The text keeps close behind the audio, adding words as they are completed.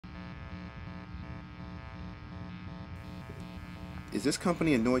Is this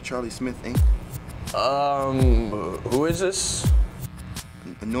company Annoy Charlie Smith, Inc.? Who is this?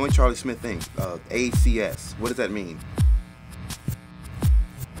 Annoy Charlie Smith, Inc. ACS. What does that mean?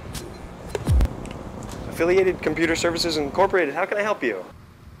 Affiliated Computer Services Incorporated. How can I help you?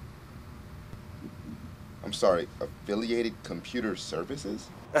 I'm sorry, Affiliated Computer Services?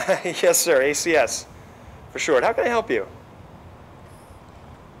 Yes, sir. ACS. For short. How can I help you?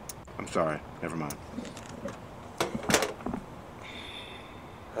 I'm sorry. Never mind.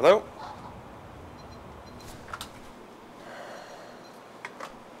 Hello?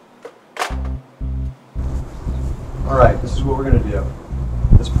 All right, this is what we're going to do.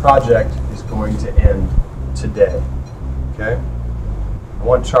 This project is going to end today, okay? I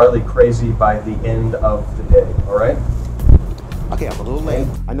want Charlie crazy by the end of the day, all right? Okay, I'm a little late.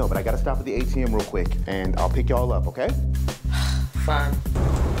 I know, but I gotta stop at the ATM real quick, and I'll pick y'all up, okay? Fine.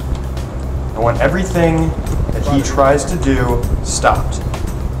 I want everything that he tries to do stopped.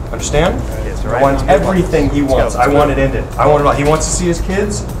 Understand? Yes, sir. I want everything he wants. I want it ended. I want it. He wants to see his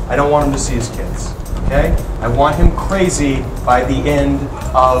kids. I don't want him to see his kids. Okay? I want him crazy by the end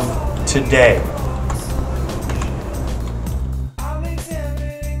of today.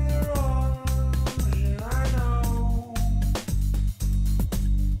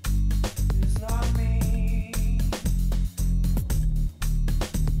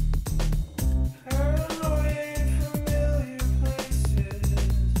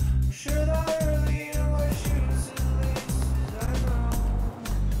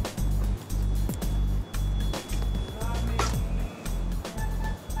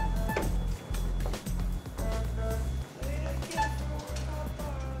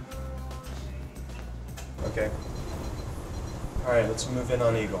 Okay. All right, let's move in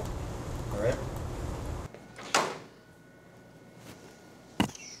on Eagle. All right?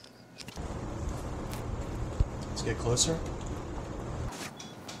 Let's get closer.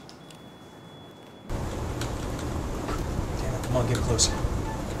 Damn it, come on, get closer.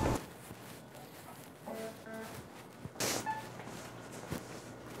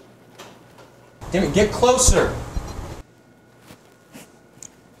 Damn it, get closer!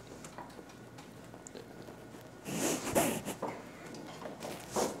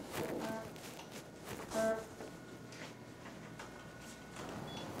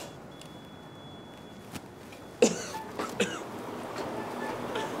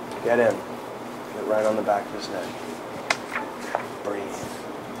 Get in. Get right on the back of his neck. Breathe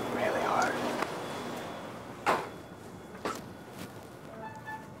really hard.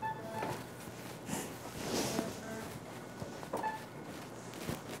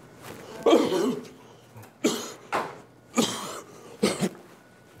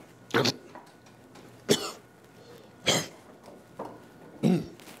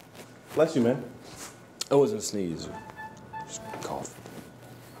 Bless you, man. It wasn't a sneeze. Just cough.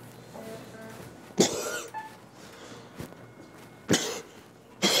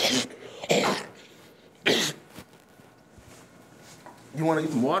 You want to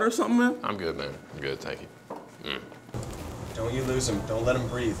get some water or something, man? I'm good, man. I'm good, thank you. Don't you lose him. Don't let him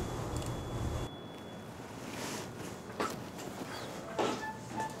breathe.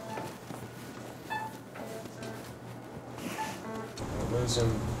 Don't lose him.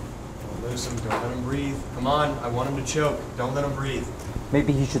 Don't lose him. Don't let him breathe. Come on. I want him to choke. Don't let him breathe.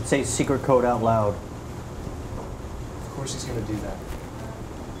 Maybe he should say secret code out loud. Of course he's going to do that.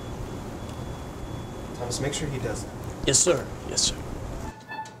 Thomas, make sure he does that. Yes, sir. Yes, sir.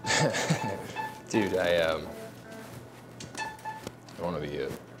 Dude, I want to be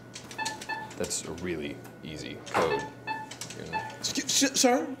that's a really easy code.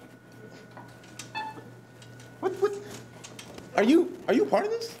 Sir? What? Are you part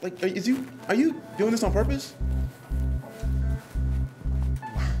of this? Like, are you doing this on purpose?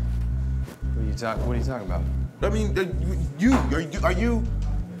 What are you talking about? I mean,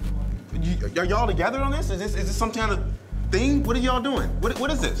 are y'all together on this? Is this some kind of thing? What are y'all doing?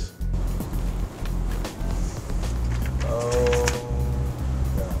 What is this? Oh,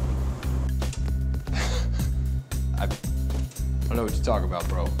 I don't know what you're talking about,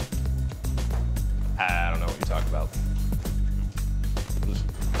 bro. I don't know what you're talking about.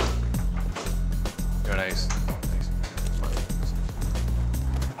 You're nice. Thanks.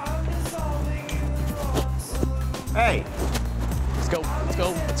 Hey! Let's go. Let's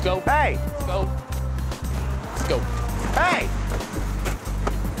go. Let's go. Hey! Let's go. Let's go. Hey!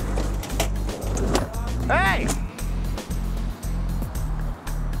 Hey!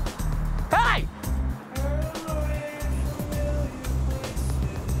 Hey!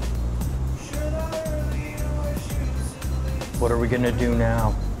 What are we gonna do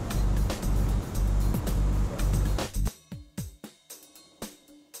now?